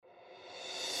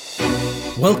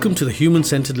Welcome to the Human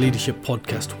Centered Leadership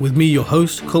Podcast with me, your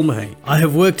host, Kul Mahay. I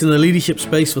have worked in the leadership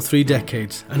space for 3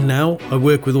 decades, and now I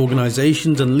work with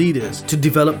organizations and leaders to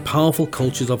develop powerful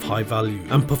cultures of high value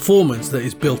and performance that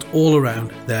is built all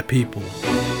around their people.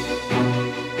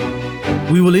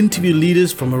 We will interview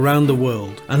leaders from around the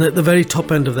world and at the very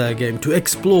top end of their game to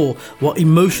explore what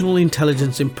emotional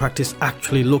intelligence in practice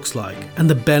actually looks like and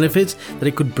the benefits that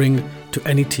it could bring to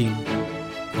any team.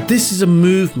 This is a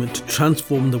movement to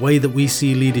transform the way that we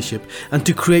see leadership and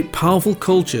to create powerful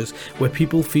cultures where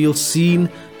people feel seen,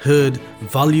 heard,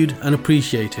 valued and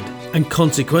appreciated, and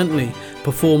consequently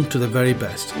perform to their very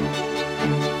best.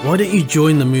 Why don't you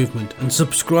join the movement and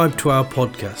subscribe to our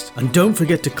podcast? And don't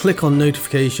forget to click on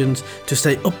notifications to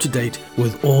stay up to date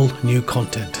with all new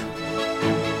content.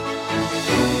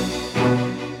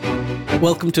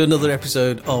 Welcome to another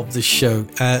episode of the show.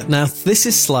 Now, this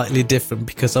is slightly different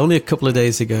because only a couple of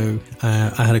days ago,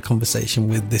 I had a conversation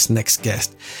with this next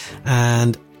guest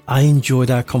and I enjoyed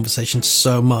our conversation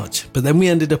so much. But then we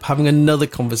ended up having another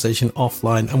conversation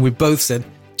offline and we both said,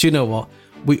 do you know what?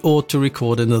 We ought to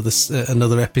record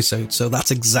another episode. So that's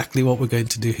exactly what we're going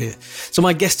to do here. So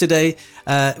my guest today,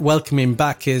 welcoming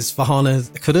back, is Farhana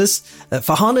Kuddus.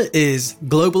 Farhana is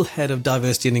Global Head of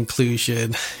Diversity and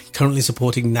Inclusion, currently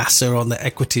supporting NASA on the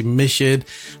equity mission,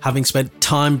 having spent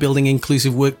time building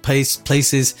inclusive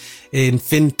workplaces in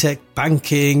fintech,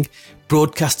 banking,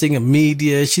 broadcasting and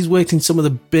media. She's worked in some of the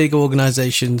big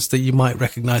organizations that you might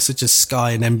recognize, such as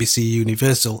Sky and NBC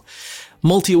Universal.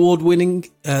 Multi-award winning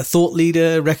thought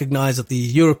leader, recognized at the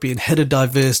European Head of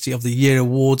Diversity of the Year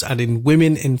Awards and in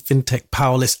Women in FinTech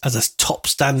Power List as a top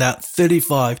standout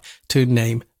 35 to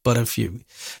name but a few.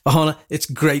 Farhana, it's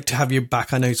great to have you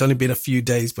back. I know it's only been a few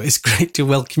days, but it's great to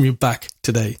welcome you back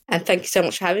today. And thank you so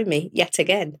much for having me yet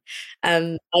again.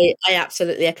 I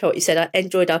absolutely echo what you said. I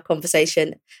enjoyed our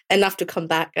conversation enough to come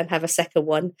back and have a second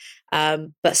one.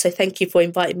 But so thank you for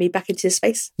inviting me back into the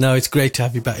space. No, it's great to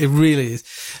have you back. It really is.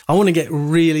 I want to get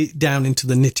really down into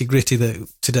the nitty gritty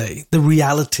today, the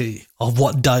reality of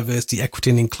what diversity,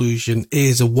 equity and inclusion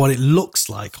is and what it looks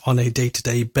like on a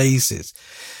day-to-day basis.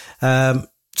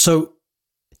 So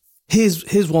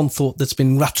here's one thought that's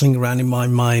been rattling around in my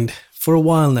mind for a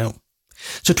while now.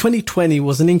 So 2020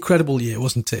 was an incredible year,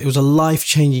 wasn't it? It was a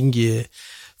life-changing year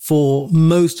for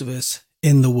most of us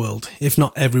in the world, if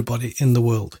not everybody in the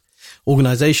world.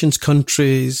 Organizations,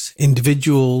 countries,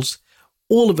 individuals,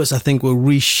 all of us, I think, were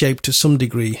reshaped to some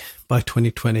degree by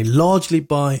 2020, largely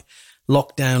by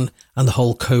lockdown and the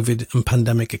whole COVID and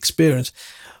pandemic experience.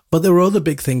 But there were other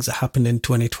big things that happened in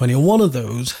 2020, and one of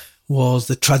those was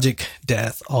the tragic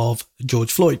death of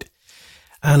George Floyd.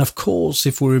 And of course,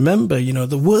 if we remember,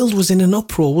 the world was in an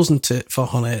uproar, wasn't it,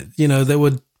 Farhana? There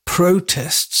were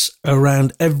protests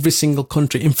around every single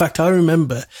country. In fact, I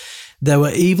remember there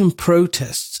were even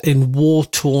protests in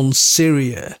war-torn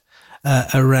Syria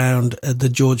around the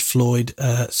George Floyd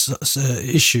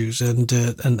issues and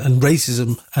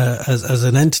racism as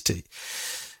an entity.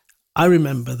 I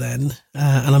remember then,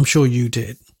 and I'm sure you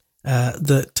did,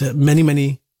 that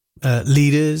many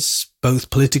leaders,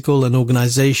 both political and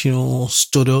organizational,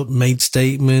 stood up, made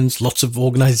statements. Lots of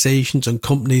organizations and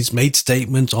companies made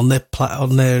statements on their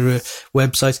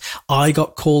websites. I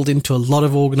got called into a lot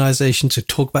of organizations to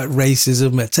talk about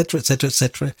racism, etc., etc.,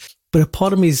 etc. But a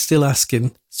part of me is still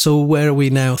asking, so where are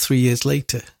we now 3 years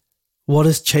later? What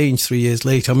has changed 3 years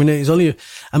later? I mean, it's only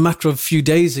a matter of a few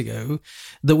days ago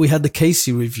that we had the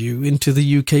Casey review into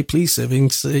the UK police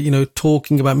service,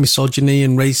 talking about misogyny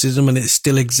and racism, and it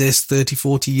still exists 30,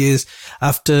 40 years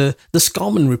after the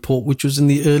Scarman report, which was in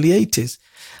the early 80s.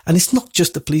 And it's not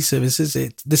just the police service, is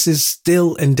it? This is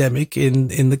still endemic in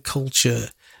the culture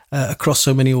across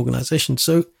so many organizations.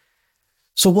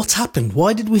 So what's happened?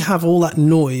 Why did we have all that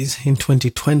noise in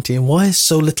 2020 and why has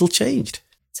so little changed?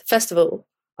 So first of all,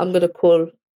 I'm going to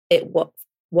call it what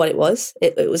it was.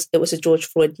 It was a George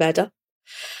Floyd murder.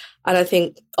 And I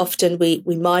think often we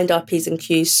mind our P's and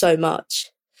Q's so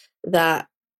much that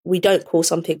we don't call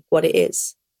something what it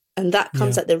is. And that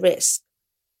comes at the risk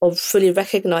of fully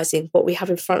recognizing what we have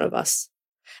in front of us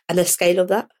and the scale of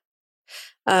that.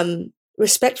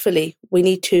 Respectfully, we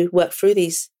need to work through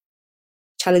these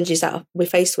challenges that we're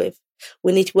faced with.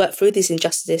 We need to work through these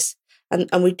injustices.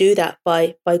 And we do that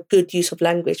by good use of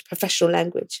language, professional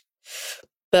language.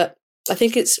 But I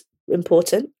think it's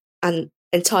important and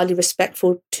entirely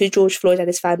respectful to George Floyd and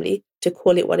his family to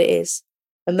call it what it is,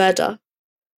 a murder.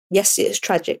 Yes, it is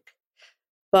tragic.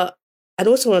 But I'd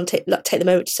also want to take the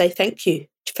moment to say thank you.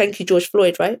 Thank you, George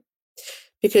Floyd, right?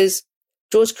 Because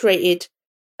George created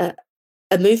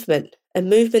a movement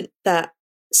that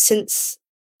since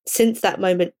that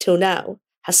moment till now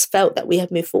has felt that we have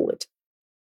moved forward.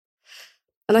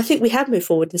 And I think we have moved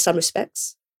forward in some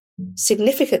respects,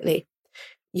 significantly.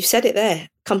 You said it there.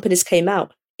 Companies came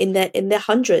out in their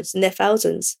hundreds, in their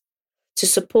thousands, to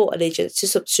support Allegiance,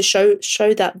 to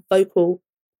show that vocal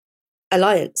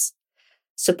alliance,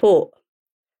 support.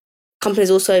 Companies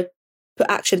also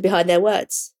put action behind their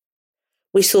words.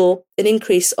 We saw an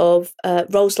increase of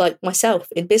roles like myself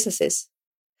in businesses.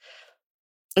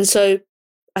 And so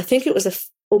I think it was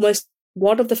almost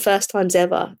one of the first times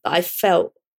ever that I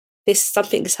felt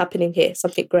something is happening here,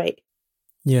 something great.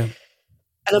 Yeah.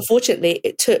 And unfortunately,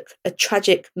 it took a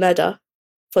tragic murder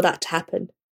for that to happen.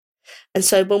 And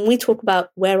so when we talk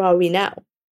about where are we now,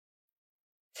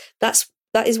 that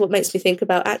is what makes me think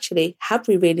about, actually, have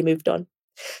we really moved on?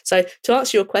 So to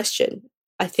answer your question,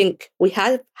 I think we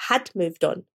had moved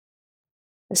on.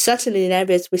 And certainly in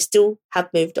areas we still have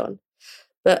moved on.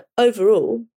 But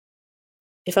overall,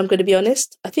 if I'm going to be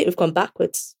honest, I think we've gone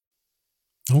backwards.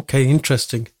 Okay,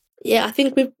 interesting. Yeah, I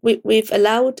think we've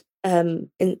allowed, in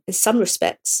some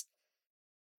respects,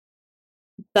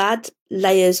 bad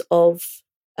layers of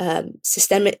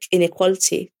systemic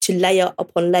inequality to layer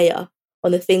upon layer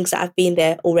on the things that have been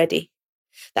there already,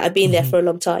 that have been there for a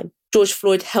long time. George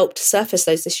Floyd helped surface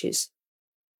those issues,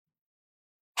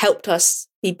 helped us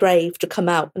be brave to come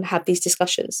out and have these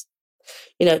discussions.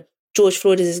 You know, George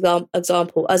Floyd is an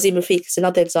example. Azim Rafiq is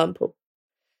another example.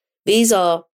 These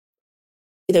are,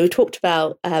 we talked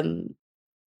about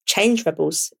change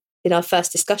rebels in our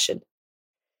first discussion.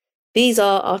 These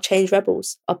are our change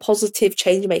rebels, our positive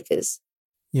change makers.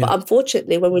 Yeah. But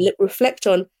unfortunately, when we reflect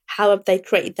on how have they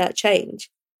created that change,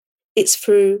 it's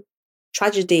through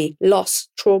tragedy, loss,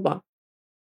 trauma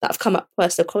that have come up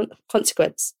as a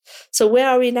consequence. So where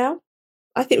are we now?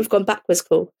 I think we've gone backwards,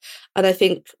 Paul. And I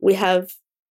think we have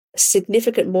a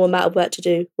significant more amount of work to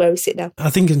do where we sit now. I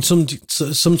think in some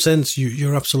sense,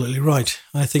 you're absolutely right.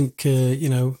 I think,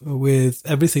 with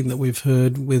everything that we've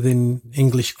heard within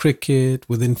English cricket,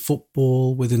 within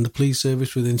football, within the police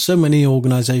service, within so many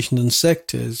organisations and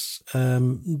sectors,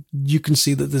 you can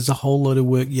see that there's a whole lot of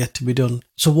work yet to be done.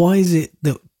 So why is it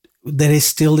that there is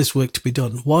still this work to be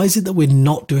done? Why is it that we're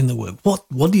not doing the work?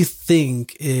 What do you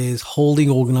think is holding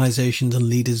organisations and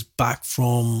leaders back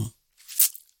from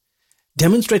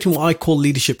demonstrating what I call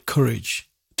leadership courage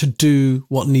to do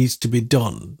what needs to be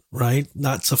done, right?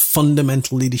 That's a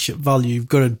fundamental leadership value. You've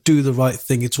got to do the right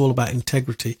thing. It's all about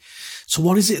integrity. So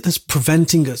what is it that's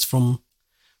preventing us from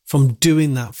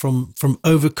doing that, from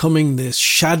overcoming this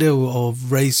shadow of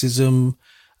racism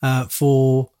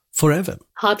for forever?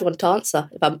 Hard one to answer,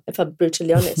 if I'm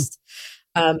brutally honest.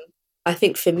 I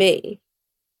think for me,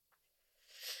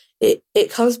 it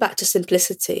comes back to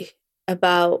simplicity,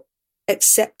 about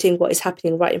accepting what is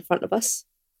happening right in front of us,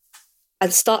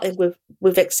 and starting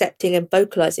with accepting and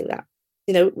vocalizing that.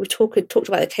 We talked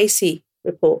about the Casey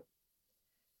report.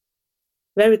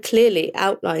 Very clearly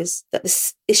outlines that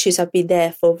the issues have been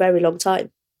there for a very long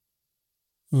time.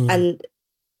 And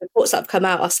reports that have come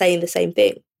out are saying the same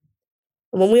thing.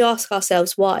 And when we ask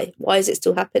ourselves why is it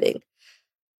still happening?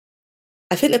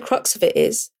 I think the crux of it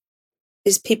is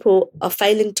people are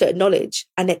failing to acknowledge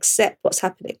and accept what's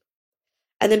happening.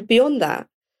 And then beyond that,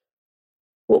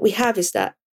 what we have is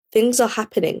that things are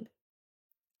happening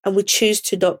and we choose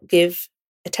to not give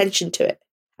attention to it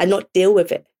and not deal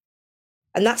with it.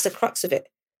 And that's the crux of it.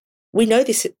 We know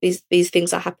these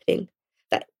things are happening,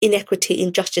 that inequity,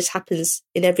 injustice happens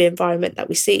in every environment that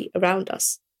we see around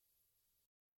us.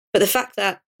 But the fact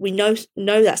that we know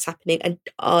that's happening and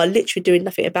are literally doing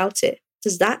nothing about it,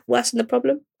 does that worsen the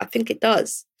problem? I think it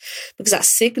does. Because that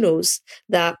signals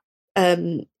that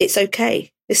it's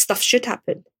okay, this stuff should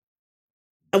happen.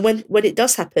 And when it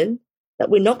does happen, that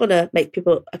we're not going to make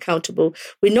people accountable.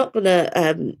 We're not going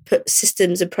to put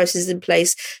systems and processes in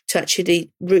place to actually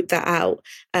root that out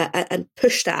and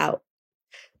push that out.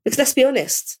 Because let's be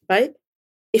honest, right?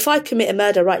 If I commit a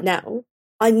murder right now,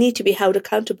 I need to be held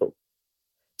accountable.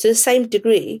 To the same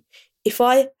degree, if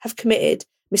I have committed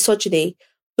misogyny,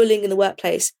 bullying in the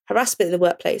workplace, harassment in the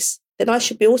workplace, then I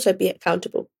should also be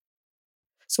accountable.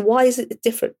 So why is it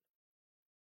different?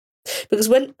 Because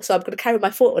I'm going to carry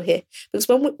my thought on here. Because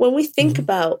when we think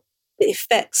about the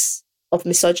effects of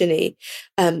misogyny,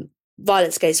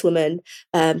 violence against women,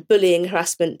 bullying,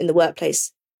 harassment in the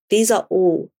workplace, these are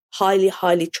all highly,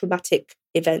 highly traumatic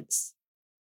events.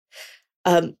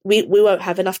 We won't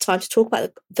have enough time to talk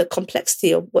about the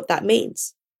complexity of what that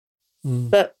means.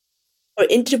 But for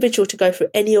an individual to go through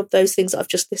any of those things that I've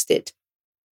just listed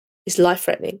is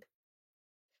life-threatening.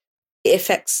 It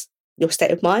affects your state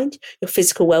of mind, your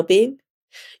physical well-being,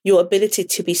 your ability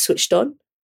to be switched on,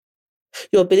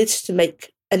 your ability to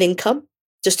make an income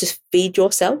just to feed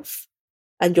yourself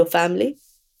and your family.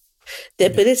 The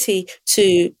ability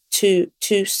to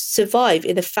survive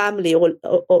in a family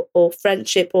or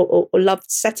friendship or love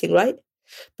setting, right?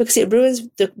 Because it ruins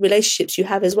the relationships you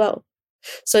have as well.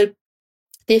 So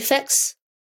the effects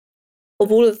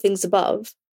of all of the things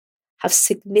above have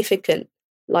significant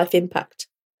life impact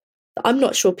that I'm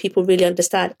not sure people really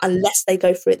understand unless they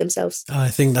go through it themselves. I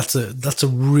think that's a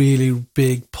really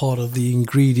big part of the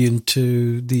ingredient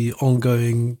to the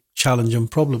ongoing challenge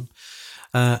and problem.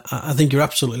 I think you're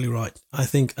absolutely right. I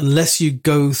think unless you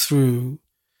go through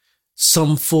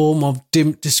some form of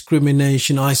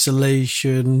discrimination,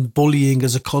 isolation, bullying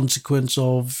as a consequence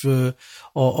of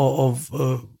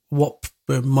what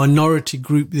minority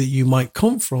group that you might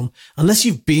come from, unless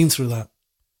you've been through that,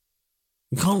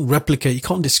 you can't replicate, you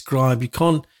can't describe, you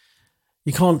can't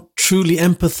truly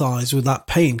empathize with that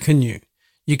pain, can you?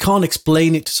 You can't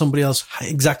explain it to somebody else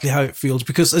exactly how it feels,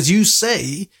 because as you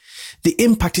say, the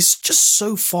impact is just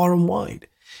so far and wide.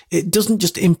 It doesn't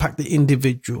just impact the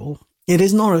individual. It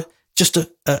is not just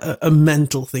a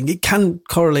mental thing. It can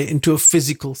correlate into a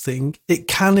physical thing. It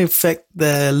can affect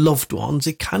their loved ones.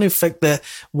 It can affect their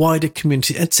wider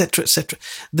community, etc., etc.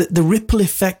 The ripple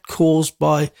effect caused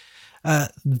by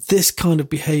this kind of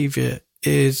behavior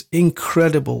is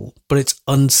incredible, but it's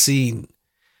unseen.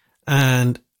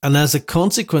 And as a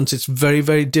consequence, it's very,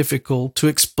 very difficult to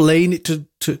explain it to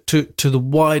the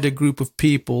wider group of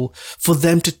people for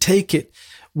them to take it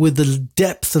with the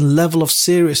depth and level of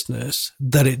seriousness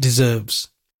that it deserves.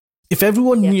 If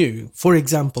everyone knew, for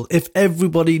example, if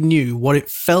everybody knew what it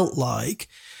felt like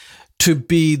to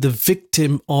be the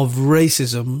victim of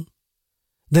racism,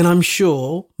 then I'm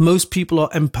sure most people are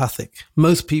empathic.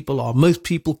 Most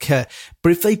people care.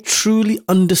 But if they truly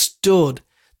understood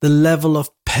the level of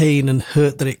pain and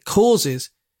hurt that it causes,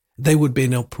 they would be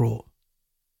in uproar.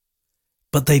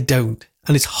 But they don't.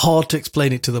 And it's hard to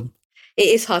explain it to them. It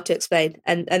is hard to explain.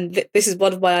 And this is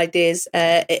one of my ideas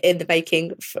in the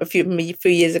making a few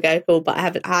years ago, but I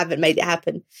haven't made it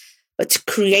happen. But to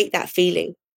create that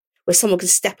feeling where someone can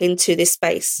step into this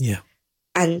space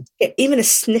and get even a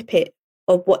snippet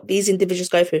of what these individuals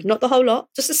go through, not the whole lot,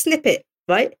 just a snippet,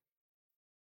 right?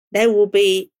 They will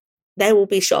be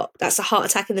shocked. That's a heart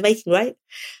attack in the making, right?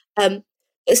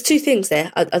 There's two things there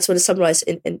I just want to summarize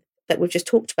in that we've just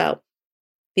talked about: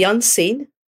 the unseen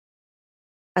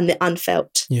and the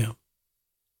unfelt. Yeah,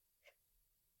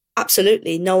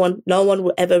 absolutely. No one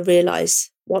will ever realize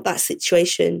what that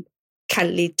situation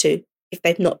can lead to if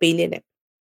they've not been in it.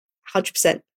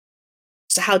 100%.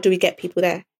 So how do we get people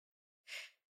there?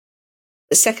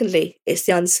 Secondly, it's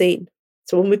the unseen.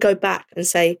 So when we go back and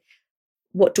say,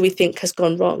 what do we think has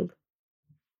gone wrong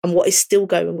and what is still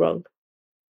going wrong?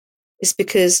 It's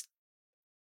because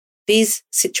these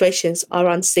situations are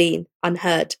unseen,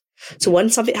 unheard. So when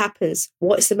something happens,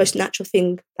 what is the most natural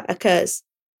thing that occurs?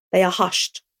 They are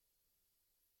hushed.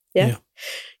 Yeah.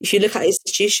 If you look at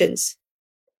institutions,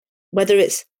 whether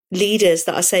it's leaders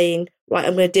that are saying, right,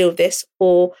 I'm going to deal with this,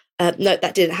 or no,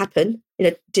 that didn't happen,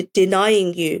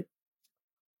 denying you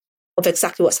of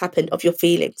exactly what's happened, of your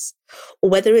feelings, or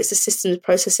whether it's the systems and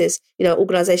processes,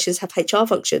 organizations have HR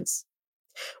functions,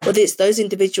 whether it's those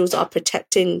individuals that are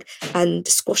protecting and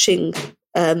squashing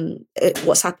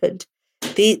what's happened.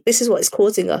 This is what is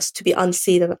causing us to be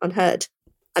unseen and unheard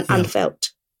and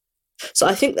unfelt. So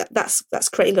I think that's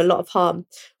creating a lot of harm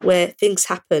where things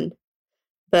happen,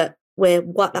 but where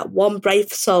that one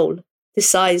brave soul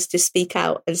decides to speak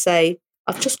out and say,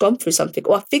 I've just gone through something,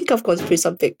 or I think I've gone through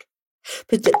something.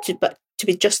 But to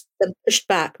be just pushed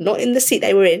back, not in the seat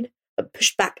they were in, but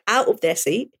pushed back out of their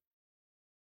seat,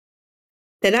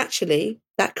 then actually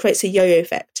that creates a yo-yo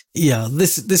effect. Yeah,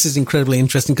 this is incredibly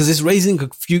interesting because it's raising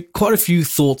quite a few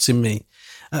thoughts in me.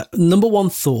 Number one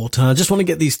thought, and I just want to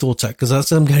get these thoughts out because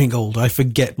as I'm getting older, I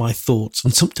forget my thoughts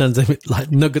and sometimes they're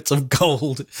like nuggets of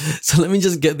gold. So let me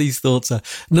just get these thoughts out.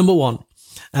 Number one,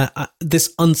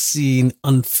 this unseen,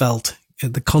 unfelt,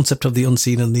 the concept of the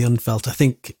unseen and the unfelt. I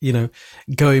think,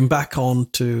 going back on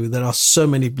to, there are so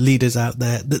many leaders out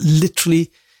there that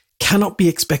literally cannot be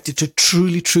expected to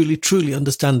truly, truly, truly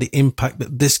understand the impact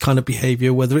that this kind of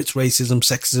behavior, whether it's racism,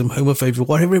 sexism, homophobia,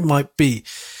 whatever it might be,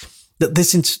 that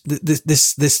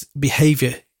this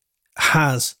behavior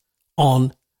has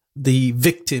on the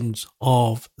victims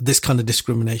of this kind of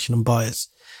discrimination and bias.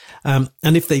 And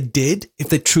if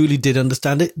they truly did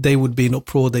understand it, they would be in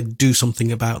uproar. They'd do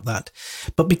something about that.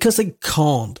 But because they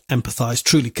can't empathize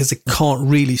truly, because they can't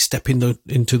really step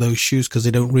into those shoes, because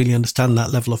they don't really understand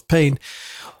that level of pain,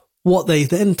 what they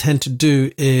then tend to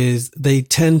do is they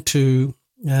tend to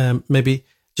maybe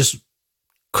just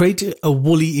create a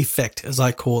woolly effect, as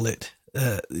I call it.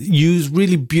 use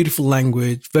really beautiful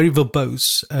language, very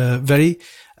verbose, very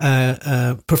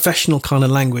professional kind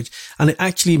of language, and it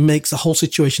actually makes the whole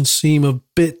situation seem a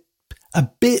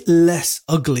bit less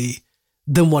ugly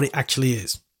than what it actually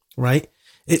is, right?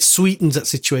 It sweetens that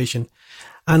situation.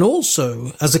 And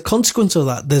also, as a consequence of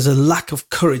that, there's a lack of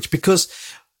courage, because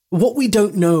what we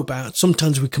don't know about,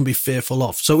 sometimes we can be fearful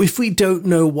of. So if we don't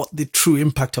know what the true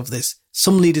impact of this,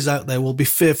 some leaders out there will be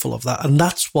fearful of that. And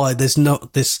that's why there's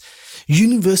not this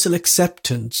universal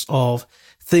acceptance of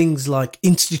things like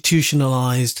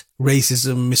institutionalized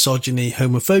racism, misogyny,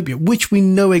 homophobia, which we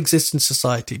know exists in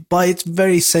society by its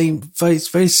very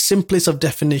simplest of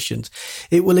definitions.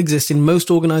 It will exist in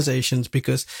most organizations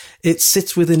because it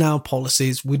sits within our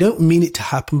policies. We don't mean it to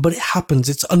happen, but it happens.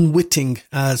 It's unwitting,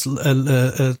 as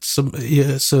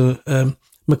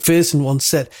Macpherson once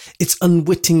said. It's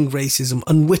unwitting racism,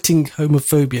 unwitting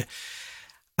homophobia.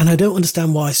 And I don't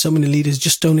understand why so many leaders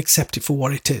just don't accept it for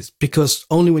what it is, because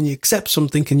only when you accept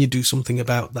something can you do something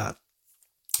about that.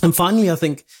 And finally, I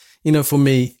think, for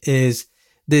me, is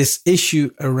this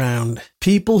issue around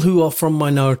people who are from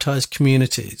minoritized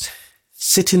communities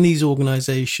sit in these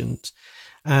organizations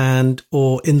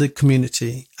or in the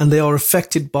community, and they are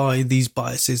affected by these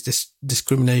biases, this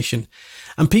discrimination.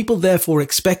 And people therefore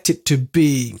expect it to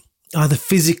be either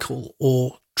physical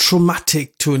or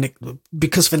traumatic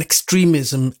because of an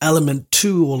extremism element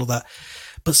to all of that.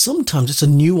 But sometimes it's a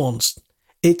nuance.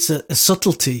 It's a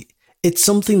subtlety. It's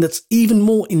something that's even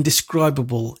more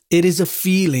indescribable. It is a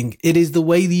feeling. It is the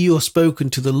way that you are spoken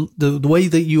to, the way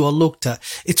that you are looked at.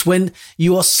 It's when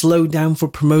you are slowed down for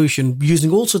promotion,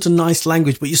 using all sorts of nice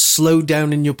language, but you're slowed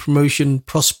down in your promotion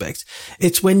prospects.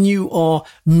 It's when you are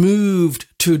moved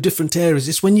to different areas.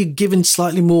 It's when you're given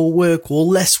slightly more work or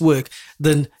less work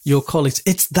than your colleagues.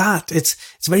 It's that. It's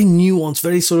very nuanced,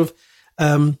 very sort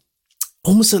of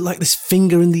almost like this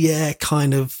finger in the air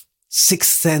kind of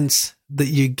sixth sense that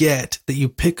you get, that you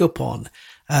pick up on,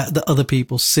 that other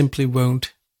people simply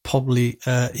won't probably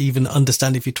even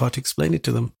understand if you try to explain it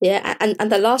to them. Yeah, and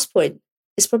the last point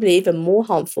is probably even more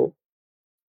harmful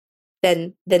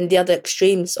than the other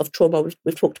extremes of trauma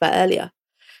we've talked about earlier.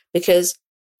 Because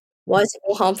why is it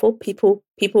more harmful? People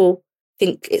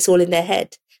think it's all in their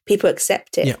head. People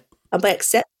accept it. Yeah. And by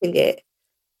accepting it,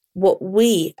 what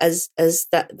we as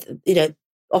that,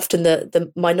 often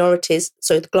the minorities,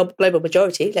 so the global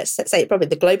majority, let's say it probably,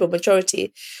 the global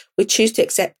majority, we choose to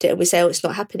accept it and we say, oh, it's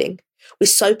not happening. We're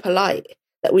so polite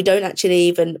that we don't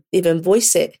actually even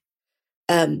voice it.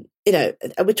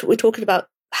 We're talking about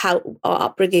how our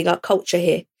upbringing, our culture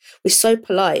here. We're so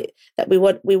polite that we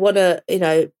want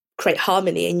to, create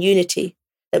harmony and unity,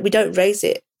 that we don't raise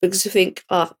it because we think,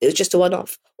 it was just a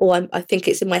one-off, or I think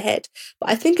it's in my head. But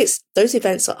I think those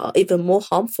events are even more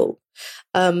harmful.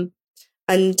 And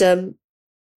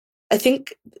I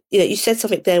think, you said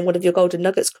something there in one of your golden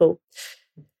nuggets, Cole.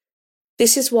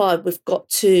 This is why we've got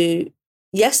to,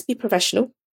 yes, be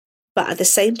professional, but at the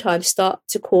same time start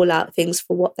to call out things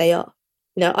for what they are.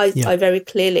 I very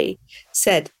clearly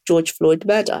said George Floyd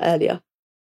murder earlier.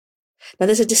 Now,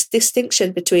 there's a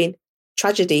distinction between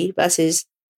tragedy versus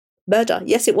murder.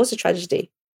 Yes, it was a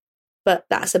tragedy, but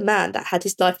that's a man that had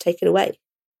his life taken away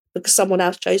because someone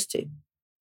else chose to.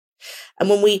 And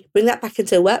when we bring that back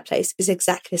into a workplace, it's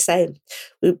exactly the same.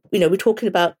 We're talking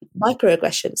about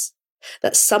microaggressions,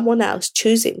 that someone else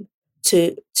choosing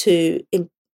to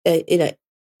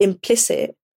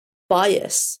implicit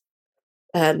bias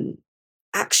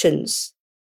actions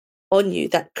on you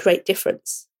that create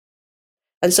difference.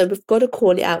 And so we've got to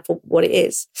call it out for what it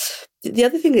is. The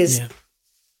other thing is,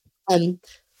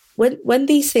 when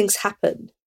these things happen,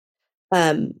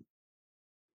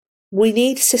 we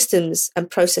need systems and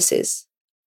processes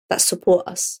that support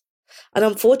us. And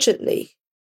unfortunately,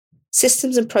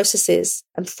 systems and processes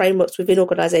and frameworks within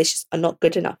organizations are not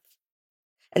good enough.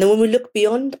 And then when we look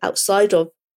beyond, outside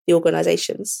of the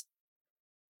organizations,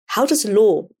 how does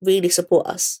law really support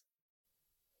us?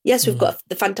 Yes, we've got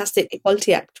the fantastic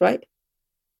Equality Act, right?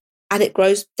 And it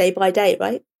grows day by day,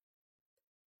 right?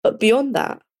 But beyond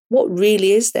that, what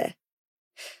really is there?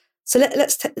 So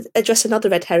let's address another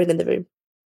red herring in the room.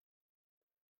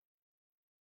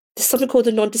 There's something called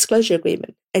the Non-Disclosure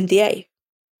Agreement, NDA.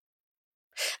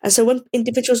 And so when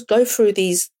individuals go through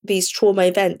these trauma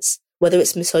events, whether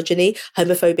it's misogyny,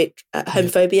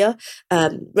 homophobia,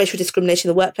 racial discrimination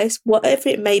in the workplace, whatever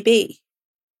it may be,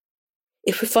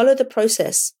 if we follow the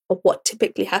process of what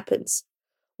typically happens,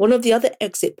 one of the other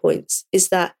exit points is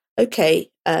that, okay,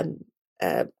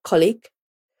 colleague,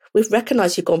 we've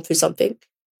recognized you've gone through something.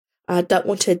 I don't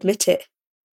want to admit it.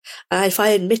 If I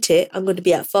admit it, I'm going to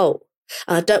be at fault.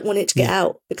 I don't want it to get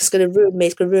out because it's going to ruin me.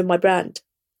 It's going to ruin my brand.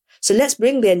 So let's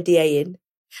bring the NDA in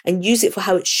and use it for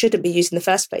how it shouldn't be used in the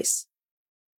first place,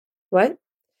 right?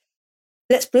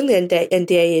 Let's bring the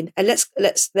NDA in and let's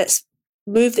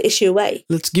move the issue away.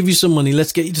 Let's give you some money.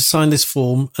 Let's get you to sign this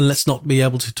form, and let's not be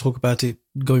able to talk about it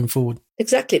going forward.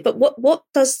 Exactly. But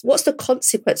what's the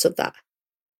consequence of that,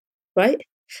 right?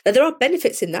 Now, there are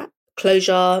benefits in that.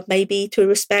 Closure, maybe, to a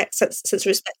respect, sense of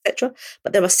respect, etc.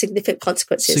 But there are significant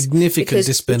consequences. Significant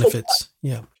disbenefits.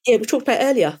 Yeah, we talked about it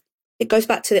earlier. It goes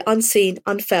back to the unseen,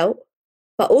 unfelt.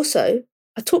 But also,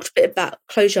 I talked a bit about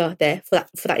closure there for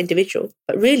that individual.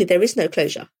 But really, there is no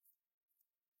closure,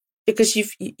 because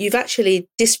you've actually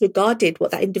disregarded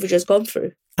what that individual has gone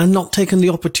through. And not taken the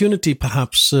opportunity,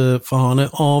 perhaps, Farhana,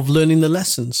 of learning the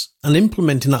lessons and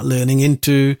implementing that learning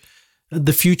into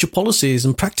the future policies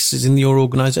and practices in your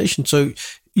organization. So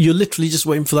you're literally just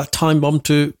waiting for that time bomb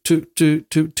to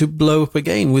blow up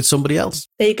again with somebody else.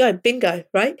 There you go. Bingo,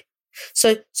 right?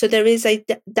 So there is a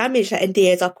damage that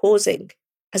NDAs are causing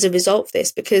as a result of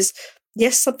this, because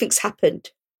yes, something's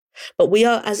happened, but we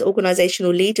are, as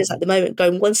organizational leaders at the moment,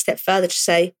 going one step further to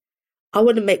say, I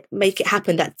want to make it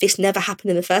happen that this never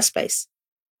happened in the first place.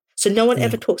 So no one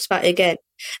ever talks about it again.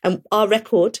 And our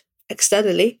record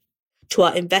externally, to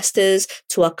our investors,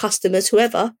 to our customers,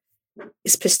 whoever,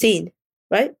 is pristine,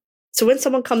 right? So when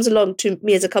someone comes along to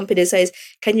me as a company and says,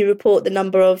 can you report the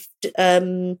number of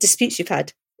disputes you've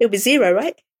had? It'll be 0,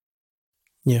 right?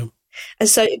 Yeah. And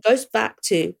so it goes back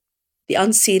to the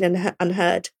unseen and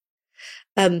unheard.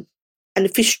 And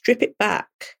if we strip it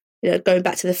back, going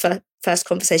back to the first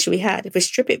conversation we had, if we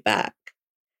strip it back,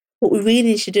 what we really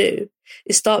need to do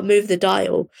is start moving the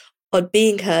dial on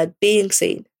being heard, being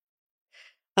seen.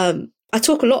 I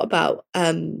talk a lot about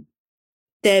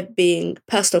there being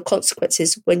personal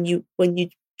consequences when you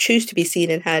choose to be seen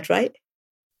and heard, right?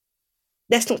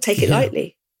 Let's not take it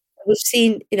lightly. We've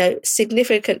seen,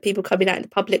 significant people coming out in the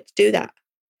public to do that.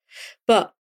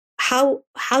 But how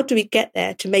do we get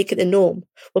there to make it the norm,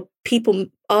 where people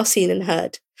are seen and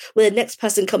heard, where the next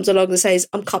person comes along and says,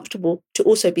 I'm comfortable to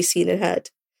also be seen and heard?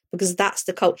 Because that's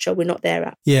the culture we're not there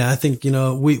at. Yeah, I think,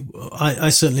 I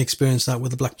certainly experienced that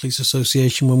with the Black Police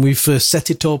Association. When we first set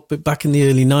it up back in the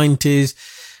early 90s,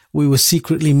 we were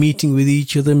secretly meeting with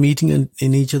each other, meeting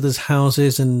in each other's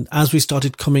houses. And as we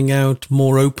started coming out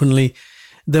more openly,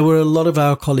 there were a lot of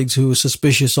our colleagues who were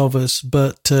suspicious of us.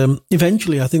 But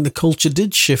eventually, I think the culture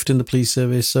did shift in the police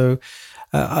service. So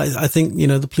I think,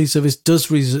 the police service does,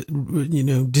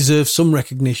 deserve some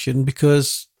recognition,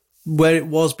 because where it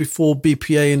was before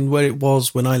BPA and where it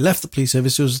was when I left the police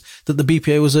service was that the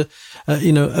BPA was a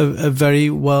very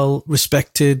well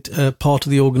respected part of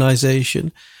the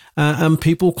organization, and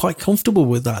people quite comfortable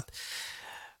with that.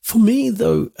 For me,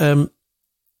 though,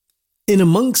 in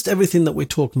amongst everything that we're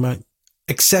talking about,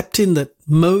 accepting that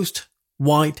most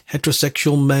white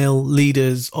heterosexual male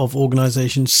leaders of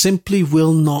organizations simply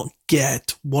will not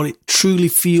get what it truly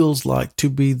feels like to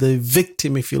be the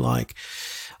victim, if you like,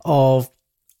 of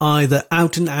either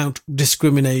out and out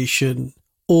discrimination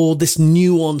or this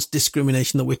nuanced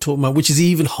discrimination that we're talking about, which is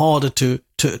even harder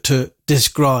to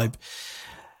describe.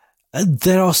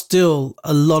 There are still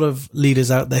a lot of leaders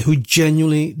out there who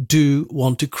genuinely do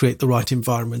want to create the right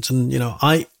environment. And,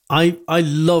 I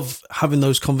love having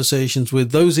those conversations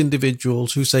with those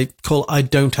individuals who say, Cole, I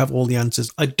don't have all the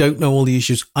answers. I don't know all the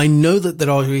issues. I know that there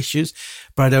are issues,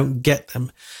 but I don't get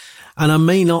them. And I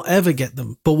may not ever get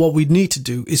them. But what we need to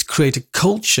do is create a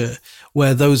culture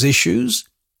where those issues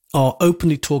are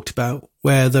openly talked about,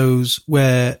 where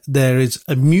there is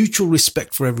a mutual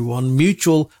respect for everyone,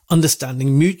 mutual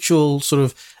understanding, mutual sort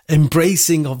of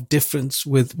embracing of difference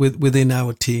within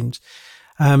our teams.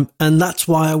 And that's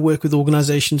why I work with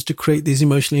organizations to create these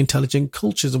emotionally intelligent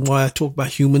cultures, and why I talk about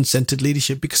human-centered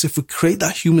leadership. Because if we create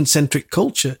that human-centric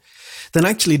culture, then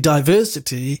actually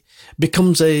diversity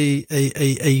becomes a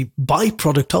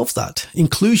byproduct of that.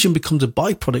 Inclusion becomes a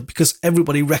byproduct, because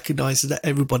everybody recognizes that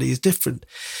everybody is different.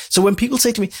 So when people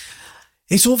say to me,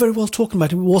 it's all very well talking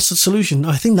about it, what's the solution?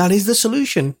 I think that is the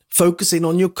solution. Focusing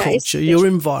on your culture, your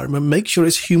environment, make sure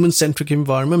it's human-centric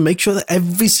environment, make sure that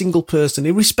every single person,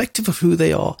 irrespective of who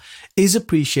they are, is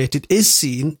appreciated, is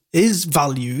seen, is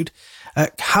valued,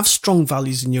 have strong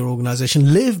values in your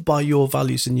organization, live by your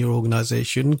values in your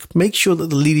organization, make sure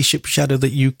that the leadership shadow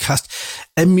that you cast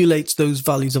emulates those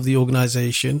values of the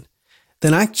organization.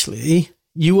 Then actually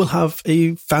you will have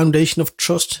a foundation of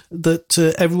trust that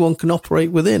everyone can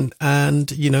operate within. And,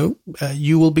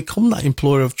 you will become that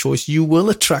employer of choice. You will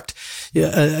attract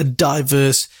a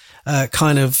diverse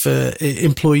kind of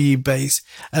employee base,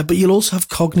 but you'll also have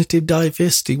cognitive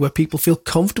diversity where people feel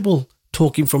comfortable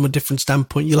talking from a different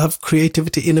standpoint. You'll have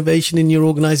creativity, innovation in your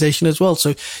organization as well.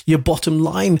 So your bottom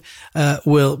line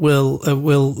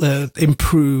will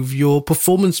improve. Your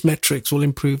performance metrics will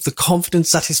improve. The confidence,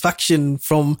 satisfaction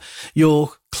from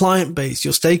your client base,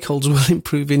 your stakeholders will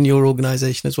improve in your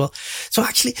organization as well. So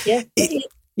actually,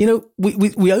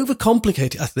 we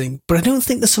overcomplicate it, I think, but I don't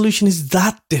think the solution is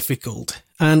that difficult.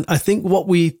 And I think what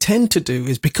we tend to do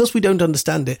is, because we don't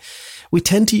understand it, we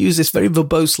tend to use this very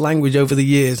verbose language over the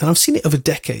years. And I've seen it over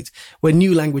decades where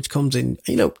new language comes in.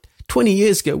 20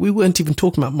 years ago, we weren't even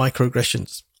talking about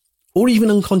microaggressions or even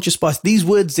unconscious bias. These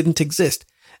words didn't exist.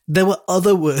 There were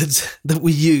other words that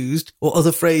we used or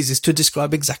other phrases to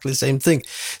describe exactly the same thing.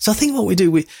 So I think what we do,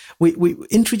 we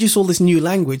introduce all this new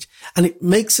language, and it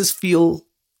makes us feel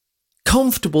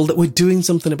comfortable that we're doing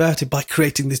something about it by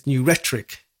creating this new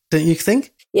rhetoric. Don't you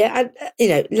think? Yeah,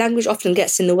 and language often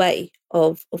gets in the way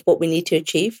of what we need to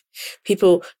achieve.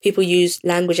 People use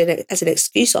language as an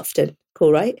excuse often,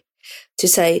 cool, right? To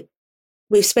say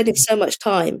we're spending so much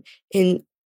time in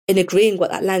agreeing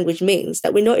what that language means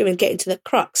that we're not even getting to the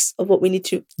crux of what we need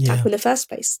to tackle in the first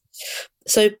place.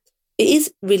 So it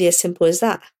is really as simple as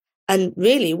that. And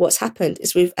really what's happened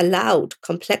is we've allowed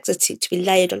complexity to be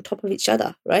layered on top of each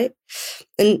other, right?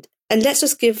 And let's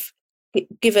just give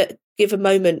a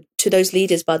moment to those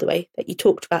leaders, by the way, that you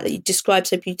talked about, that you described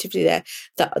so beautifully there,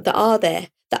 that are there,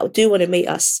 that do want to meet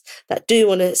us, that do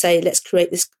want to say, let's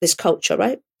create this culture,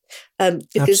 right?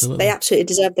 Because they absolutely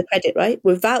deserve the credit, right?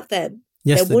 Without them,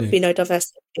 there would be no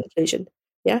diversity and inclusion.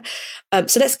 Yeah.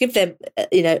 So let's give them,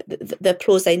 the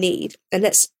applause they need, and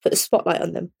let's put the spotlight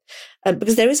on them,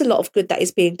 because there is a lot of good that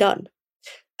is being done.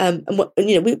 And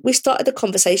we started the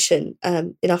conversation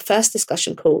in our first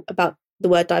discussion call about the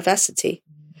word diversity,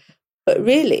 but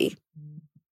really,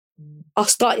 our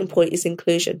starting point is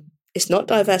inclusion. It's not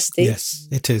diversity. Yes,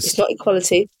 it is. It's not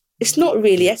equality. It's not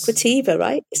really equity either,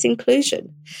 right? It's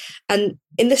inclusion. And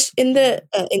in the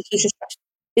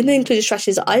inclusion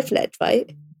strategies that I've led,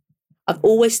 right, I've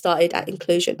always started at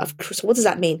inclusion. So what does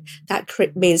that mean? That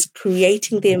means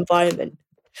creating the environment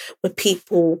where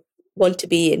people want to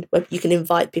be in, where you can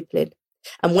invite people in.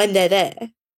 And when they're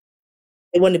there,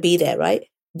 they want to be there, right?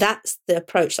 That's the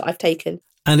approach that I've taken.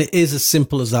 And it is as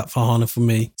simple as that, Farhana, for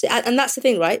me. And that's the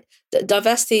thing, right?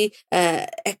 Diversity,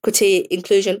 equity,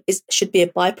 inclusion should be a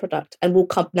byproduct and will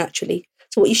come naturally.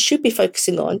 So what you should be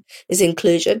focusing on is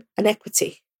inclusion and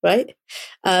equity, right?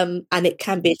 And it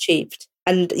can be achieved.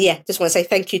 And just want to say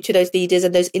thank you to those leaders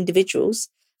and those individuals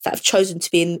that have chosen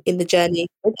to be in the journey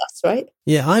with us, right?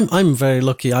 Yeah, I'm very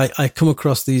lucky. I come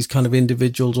across these kind of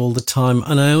individuals all the time,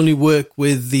 and I only work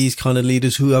with these kind of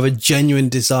leaders who have a genuine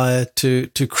desire to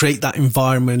create that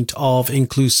environment of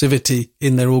inclusivity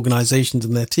in their organizations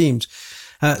and their teams.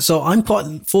 So I'm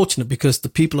quite fortunate because the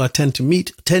people I tend to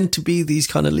meet tend to be these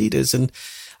kind of leaders, and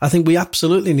I think we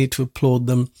absolutely need to applaud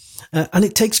them. And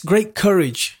it takes great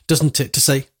courage, doesn't it, to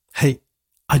say, hey,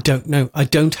 I don't know. I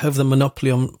don't have the monopoly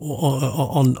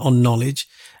on knowledge.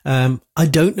 I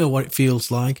don't know what it feels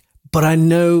like, but I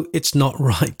know it's not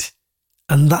right.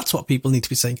 And that's what people need to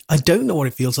be saying. I don't know what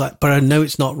it feels like, but I know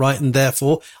it's not right. And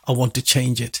therefore I want to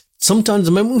change it. Sometimes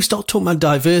the moment we start talking about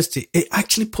diversity, it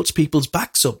actually puts people's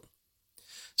backs up.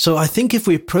 So I think if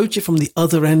we approach it from the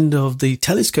other end of the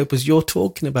telescope, as you're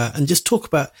talking about, and just talk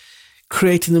about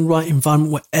creating the right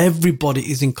environment where everybody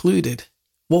is included,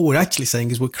 what we're actually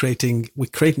saying is we're creating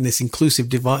this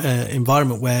inclusive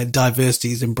environment where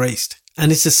diversity is embraced. And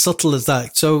it's as subtle as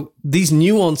that. So these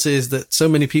nuances that so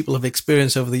many people have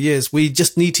experienced over the years, we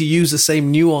just need to use the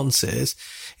same nuances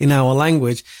in our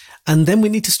language. And then we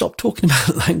need to stop talking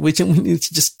about language and we need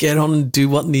to just get on and do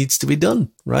what needs to be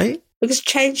done, right? Because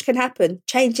change can happen.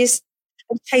 Change is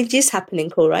happening,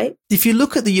 cool, right? If you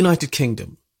look at the United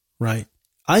Kingdom, right?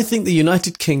 I think the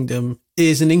United Kingdom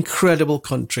is an incredible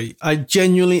country. I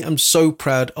genuinely am so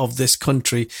proud of this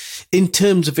country in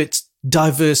terms of its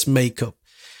diverse makeup.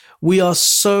 We are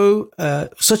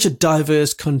such a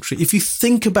diverse country. If you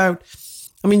think about,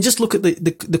 just look at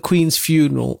the Queen's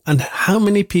funeral and how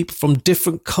many people from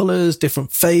different colors,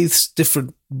 different faiths,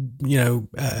 different,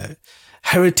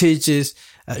 heritages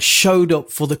showed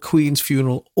up for the Queen's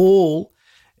funeral, all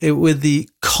with the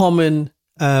common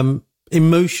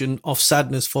emotion of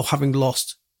sadness for having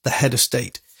lost the head of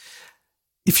state.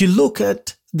 If you look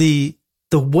at the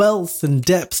wealth and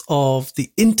depth of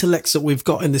the intellects that we've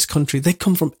got in this country, they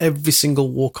come from every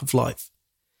single walk of life.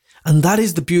 And that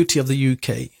is the beauty of the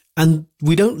UK. And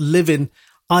we don't live in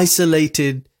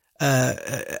isolated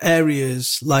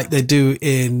areas like they do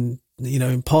in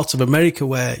parts of America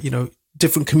where,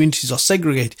 different communities are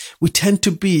segregated, we tend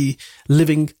to be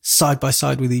living side by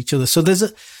side with each other. So there's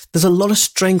a lot of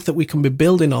strength that we can be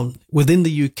building on within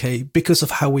the UK because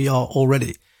of how we are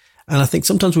already. And I think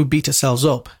sometimes we beat ourselves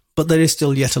up, but there is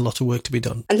still yet a lot of work to be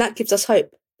done. And that gives us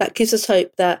hope. That gives us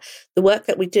hope that the work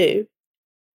that we do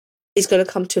is going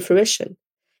to come to fruition.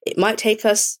 It might take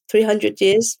us 300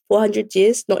 years, 400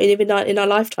 years, not even in our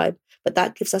lifetime, but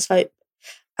that gives us hope.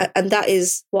 And that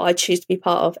is what I choose to be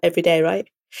part of every day, right?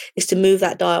 Is to move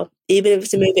that dial, even if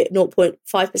it's to move it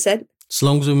 0.5%. As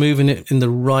long as we're moving it in the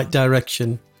right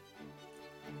direction.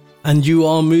 And you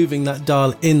are moving that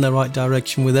dial in the right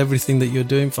direction with everything that you're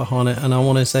doing, Farhana. And I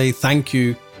want to say thank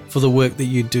you for the work that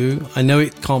you do. I know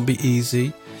it can't be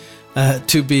easy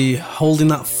to be holding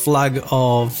that flag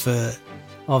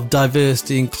of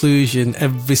diversity, inclusion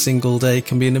every single day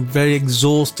can be a very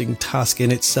exhausting task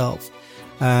in itself.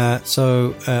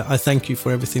 So I thank you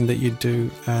for everything that you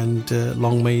do, and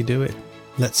long may you do it.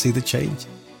 Let's see the change.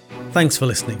 Thanks for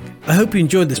listening. I hope you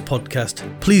enjoyed this podcast.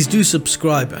 Please do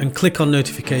subscribe and click on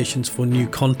notifications for new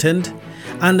content.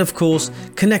 And of course,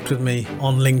 connect with me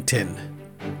on LinkedIn.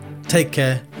 Take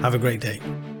care. Have a great day.